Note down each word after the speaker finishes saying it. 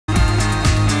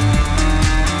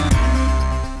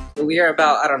we are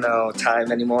about, I don't know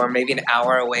time anymore, maybe an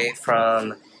hour away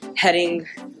from heading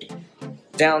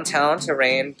downtown to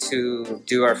Rain to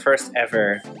do our first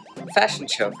ever fashion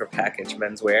show for Package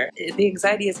Menswear. The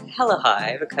anxiety is hella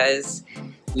high because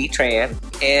we Tran,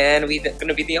 and we're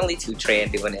gonna be the only two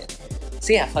Tran doing it.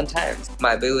 So yeah, fun times.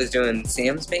 My boo is doing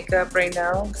Sam's makeup right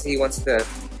now because he wants to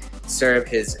serve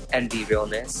his envy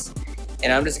realness.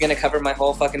 And I'm just gonna cover my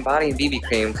whole fucking body in BB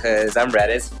cream because I'm red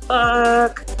as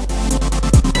fuck.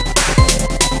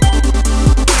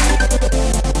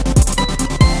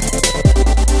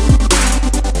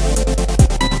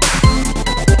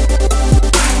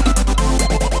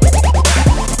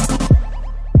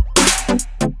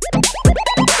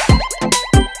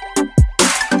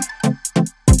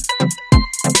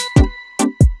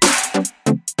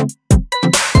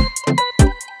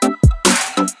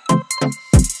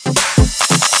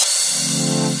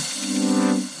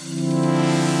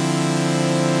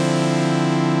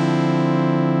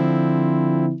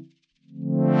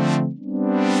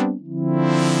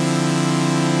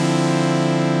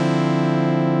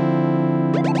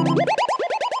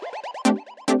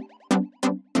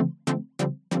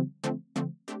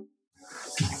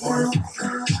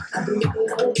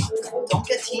 Don't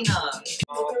get Tina.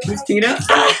 Who's Tina?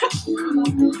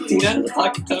 Tina?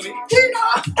 Talk to me. Tina!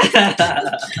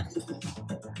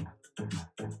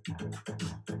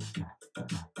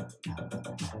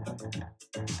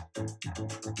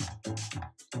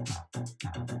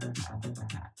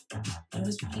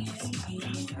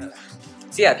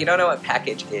 So yeah, if you don't know what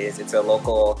Package is, it's a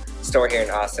local store here in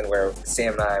Austin where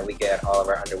Sam and I, we get all of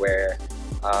our underwear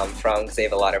from, because they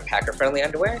have a lot of packer-friendly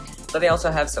underwear. But they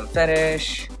also have some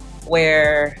fetish,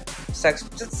 wear, sex,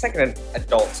 just like an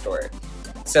adult store.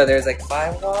 So there's like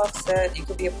 5 walks that you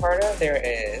could be a part of. There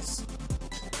is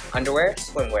underwear,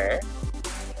 swimwear,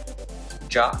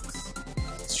 jocks,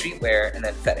 streetwear, and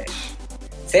then fetish.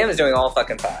 Sam is doing all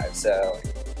fucking 5, so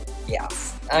yeah.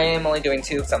 I am only doing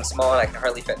 2 because I'm small and I can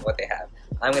hardly fit what they have.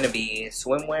 I'm gonna be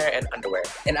swimwear and underwear.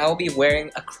 And I will be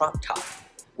wearing a crop top,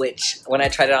 which when I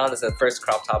tried it on, this is the first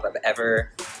crop top I've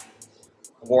ever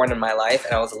worn in my life,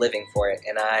 and I was living for it.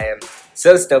 And I am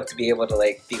so stoked to be able to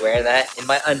like be wearing that in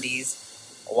my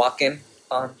undies, walking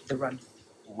on the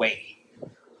runway.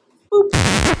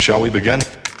 Boop. Shall we begin?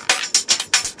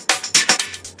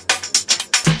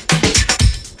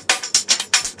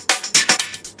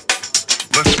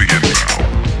 Let's begin now.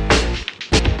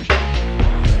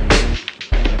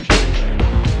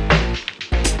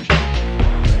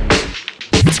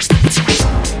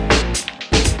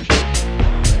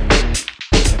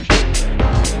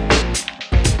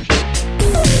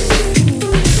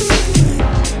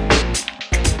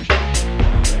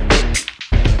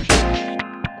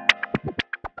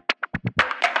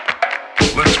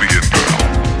 Let's begin now.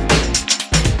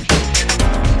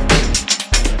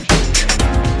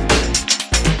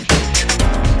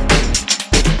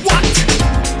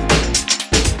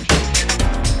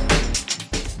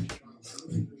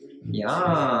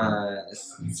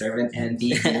 Yes. Servant and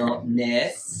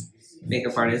realness.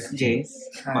 Makeup artist Jace.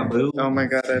 My boo. Oh my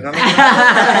god, I don't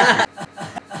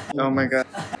know. Oh my god.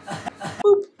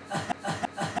 Boop.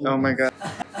 Oh my god.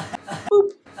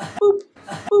 Boop. Boop.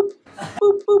 Boop.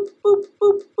 Boop. Boop. Boop.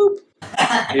 Boop. Boop.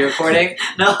 Are you recording?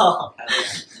 No.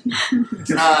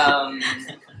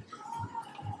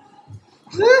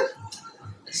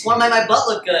 Just want to make my butt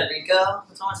look good, Rico.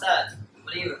 What's wrong with that?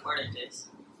 What are you recording, Jace?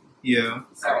 You.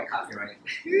 Sorry, copyright.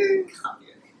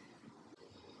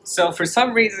 So for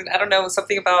some reason, I don't know,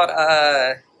 something about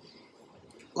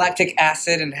lactic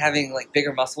acid and having like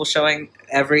bigger muscles showing.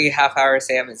 Every half hour,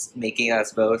 Sam is making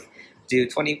us both do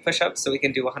 20 push-ups so we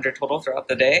can do 100 total throughout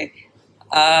the day.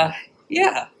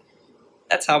 Yeah,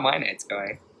 that's how my night's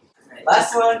going. Right,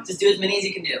 last one, just do as many as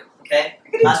you can do, okay? I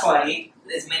can do Last 20.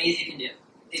 One, as many as you can do.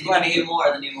 If you 20. can do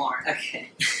more, then do more. Okay.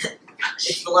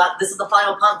 It's the this is the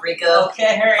final pump, Rico.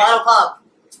 Okay, hurry. Final pump.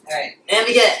 Alright. And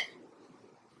begin.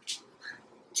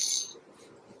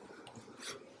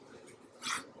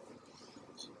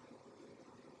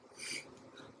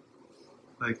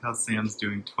 I like how Sam's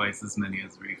doing twice as many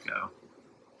as Rico.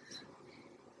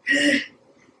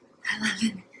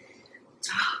 11.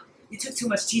 Oh, you took too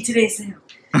much tea today, Sam.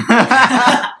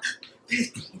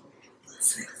 15.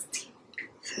 16.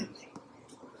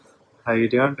 How you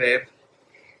doing, babe?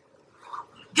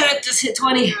 Good, just hit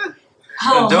 20.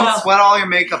 Oh, Don't wow. sweat all your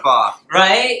makeup off.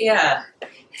 Right? Yeah.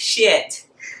 Shit.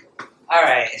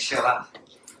 Alright, show up.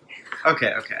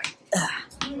 Okay, okay.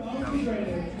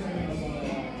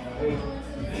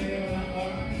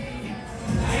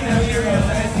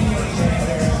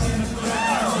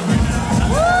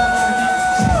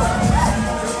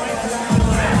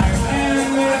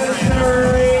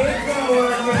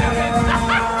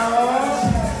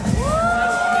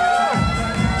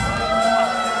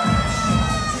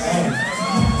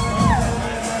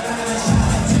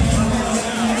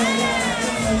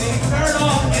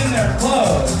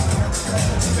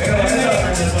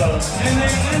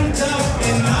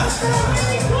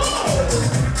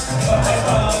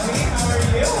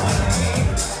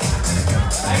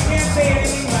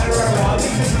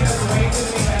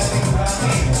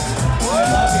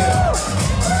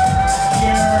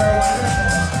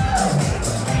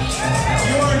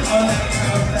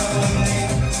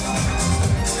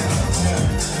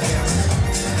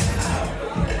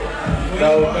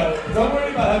 don't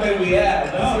worry about how many we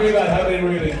have. Let's worry about how many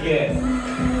we're going to get.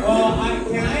 Well,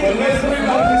 but let's worry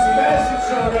about this fashion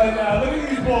show right now. Look at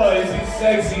these boys.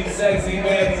 These sexy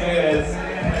Menswears.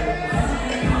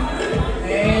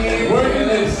 Working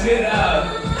this shit out.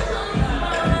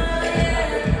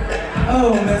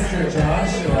 Oh, Mr.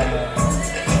 Joshua.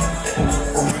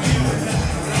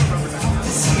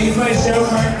 He's my show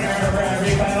partner for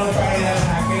every Final Friday Night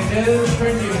Packages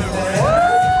producer.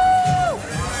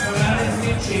 Come out and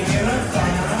see Chicken on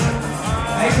Fun.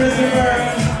 Hi, Christopher.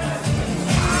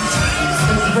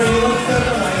 Christopher, you look so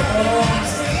delightful.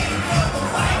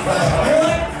 You're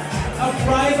like a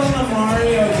prize on the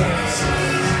Mario game.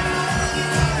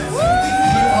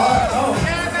 You are? Oh.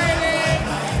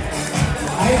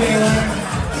 Hi, Baylor.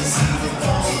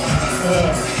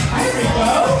 Hi,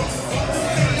 Rico.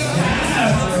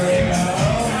 Yes, Rico.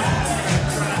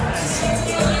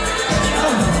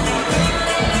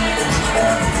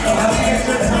 I'll have to get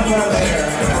to the somewhere later.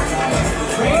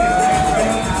 Great.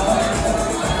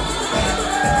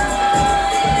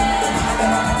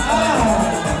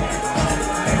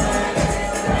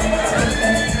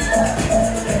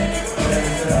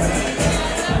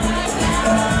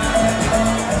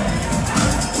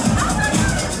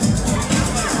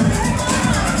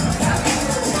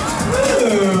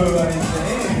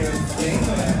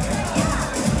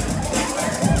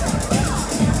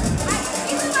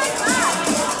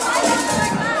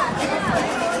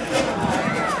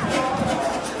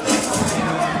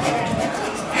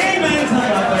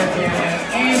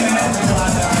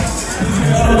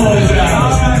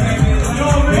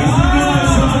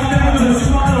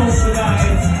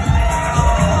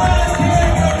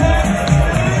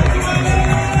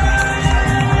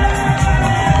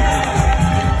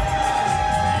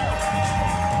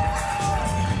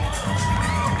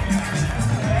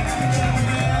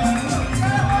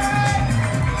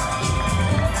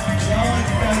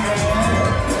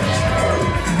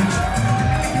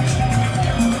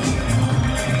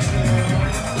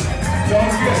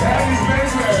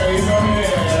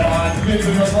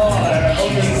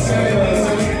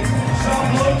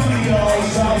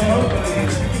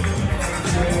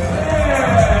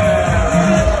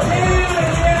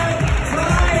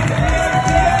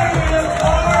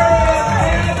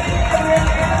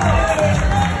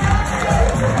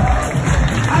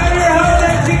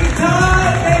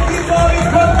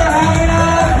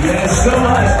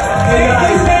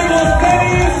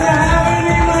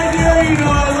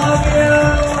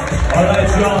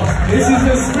 This is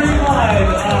a stream line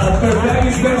for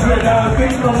Menswear now.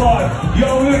 Thanks for the Lord. Yo,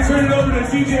 we're gonna turn it over to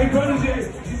DJ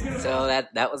Protege. So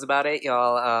that was about it,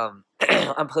 y'all.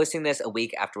 I'm posting this a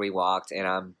week after we walked, and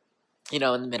I'm, in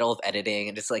the middle of editing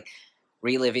and just like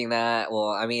reliving that. Well,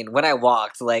 I mean, when I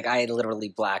walked, like I literally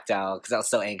blacked out because I was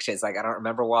so anxious. Like I don't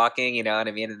remember walking, you know what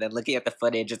I mean? And then looking at the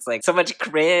footage, it's like so much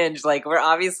cringe. Like we're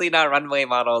obviously not runway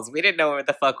models. We didn't know what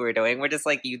the fuck we were doing. We're just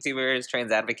like YouTubers,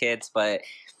 trans advocates, but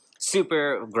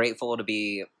super grateful to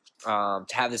be to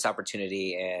have this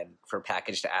opportunity and for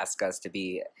Package to ask us to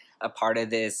be a part of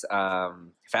this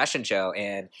fashion show,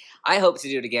 and I hope to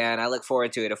do it again. I look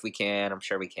forward to it if we can. I'm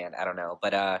sure we can. I don't know,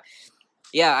 but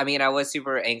yeah, I mean, I was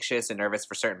super anxious and nervous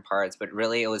for certain parts, but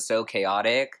really it was so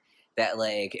chaotic that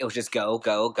like it was just go,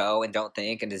 go, go, and don't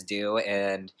think and just do.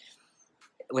 And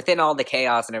within all the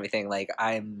chaos and everything, like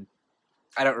I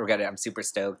don't regret it. I'm super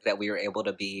stoked that we were able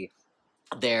to be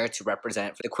there to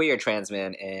represent for the queer trans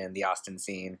men in the Austin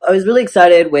scene. I was really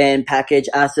excited when Package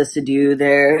asked us to do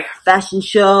their fashion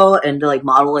show and to like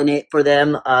model in it for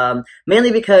them.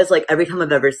 Mainly because like every time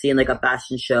I've ever seen like a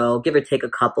fashion show, give or take a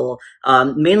couple,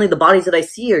 mainly the bodies that I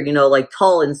see are, like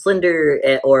tall and slender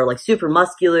or like super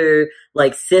muscular,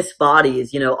 like cis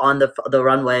bodies, on the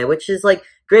runway, which is like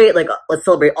great. Like let's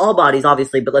celebrate all bodies,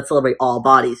 obviously, but let's celebrate all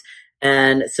bodies.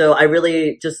 And so I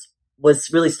really just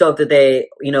was really stoked that they,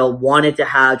 wanted to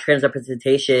have trans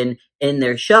representation in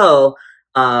their show.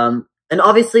 And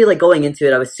obviously, like, going into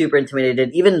it, I was super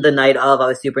intimidated. Even the night of, I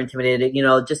was super intimidated,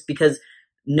 just because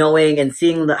knowing and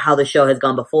seeing how the show has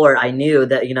gone before, I knew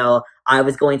that, I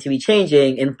was going to be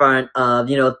changing in front of,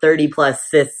 30 plus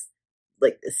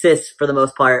cis for the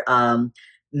most part,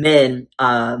 men.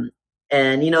 And,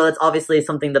 that's obviously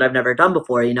something that I've never done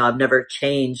before. I've never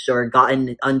changed or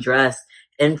gotten undressed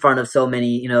in front of so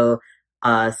many,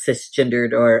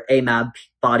 cisgendered or AMAB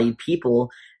bodied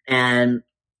people. And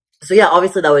so, yeah,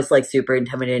 obviously that was like super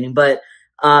intimidating, but,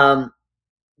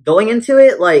 going into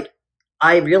it, like,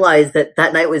 I realized that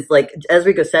night was like, as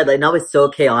Rico said, like, that was so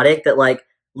chaotic that like,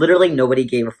 literally nobody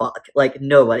gave a fuck. Like,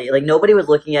 nobody. Like, nobody was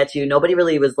looking at you. Nobody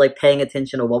really was, like, paying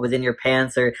attention to what was in your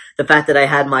pants, or the fact that I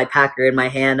had my packer in my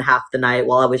hand half the night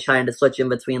while I was trying to switch in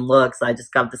between looks. I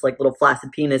just got this, like, little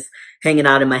flaccid penis hanging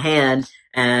out in my hand,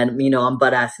 and, you know, I'm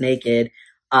butt-ass naked.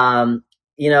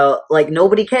 You know, like,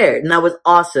 nobody cared, and that was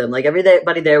awesome. Like,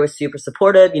 everybody there was super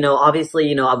supportive. You know, obviously,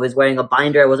 you know, I was wearing a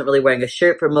binder. I wasn't really wearing a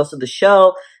shirt for most of the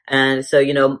show, and so,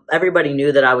 you know, everybody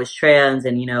knew that I was trans,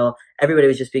 and, you know, everybody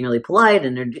was just being really polite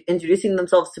and introducing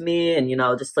themselves to me, and, you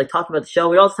know, just, like, talking about the show.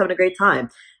 We were all just having a great time.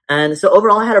 And so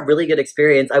overall, I had a really good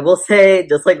experience. I will say,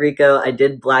 just like Rico, I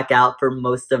did black out for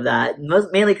most of that,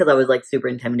 mainly because I was, like, super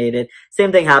intimidated.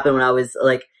 Same thing happened when I was,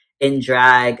 like, in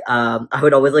drag. I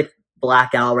would always, like,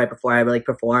 black out right before I, like,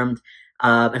 performed.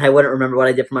 And I wouldn't remember what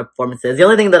I did for my performances. The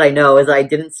only thing that I know is that I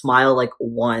didn't smile, like,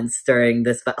 once during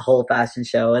this whole fashion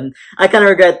show. And I kind of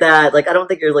regret that. Like, I don't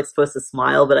think you're, like, supposed to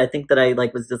smile, but I think that I,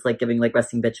 like, was just, like, giving, like,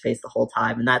 resting bitch face the whole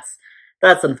time. And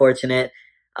that's unfortunate.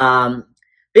 But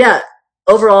yeah,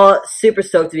 overall, super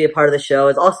stoked to be a part of the show. I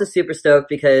was also super stoked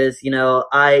because, you know,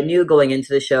 I knew going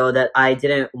into the show that I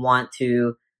didn't want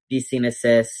to be seen as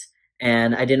cis,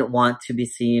 and I didn't want to be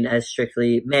seen as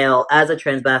strictly male. As a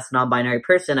trans-masc, non-binary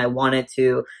person, I wanted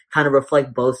to kind of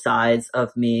reflect both sides of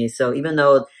me. So even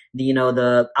though, you know,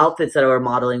 the outfits that I were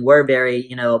modeling were very,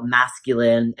 you know,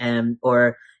 masculine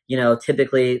or, you know,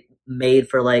 typically made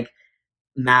for, like,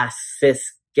 mass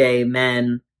cis gay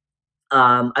men,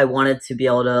 I wanted to be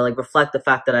able to, like, reflect the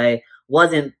fact that I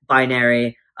wasn't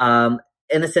binary,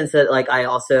 in the sense that, like, I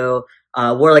also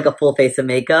wore, like, a full face of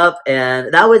makeup,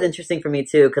 and that was interesting for me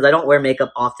too, because I don't wear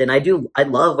makeup often. I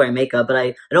love wearing makeup, but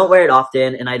I don't wear it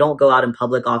often, and I don't go out in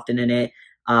public often in it.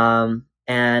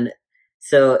 And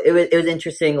so it was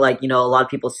interesting, like, you know, a lot of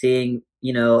people seeing,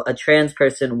 you know, a trans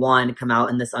person, one, come out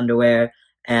in this underwear,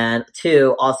 and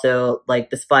two, also, like,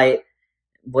 despite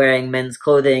wearing men's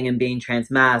clothing and being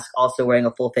trans-masc, also wearing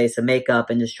a full face of makeup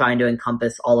and just trying to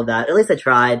encompass all of that. At least I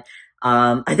tried.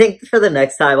 I think for the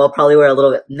next time, I'll probably wear a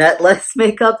little bit less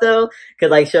makeup though,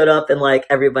 because I showed up and, like,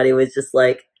 everybody was just,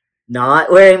 like,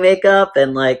 not wearing makeup,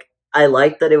 and, like, I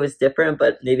liked that it was different,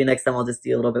 but maybe next time I'll just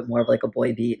do a little bit more of, like, a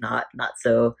boy beat, not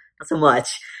so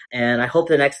much. And I hope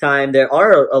the next time there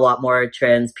are a lot more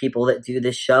trans people that do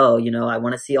this show. You know, I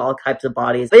want to see all types of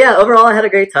bodies. But yeah, overall, I had a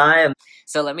great time.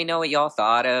 So let me know what y'all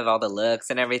thought of all the looks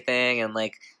and everything, and,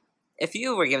 like, if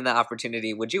you were given the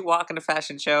opportunity, would you walk in a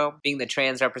fashion show? Being the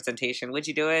trans representation, would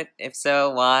you do it? If so,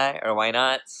 why or why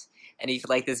not? And if you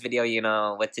like this video, you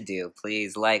know what to do.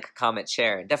 Please like, comment,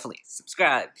 share, and definitely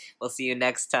subscribe. We'll see you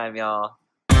next time, y'all.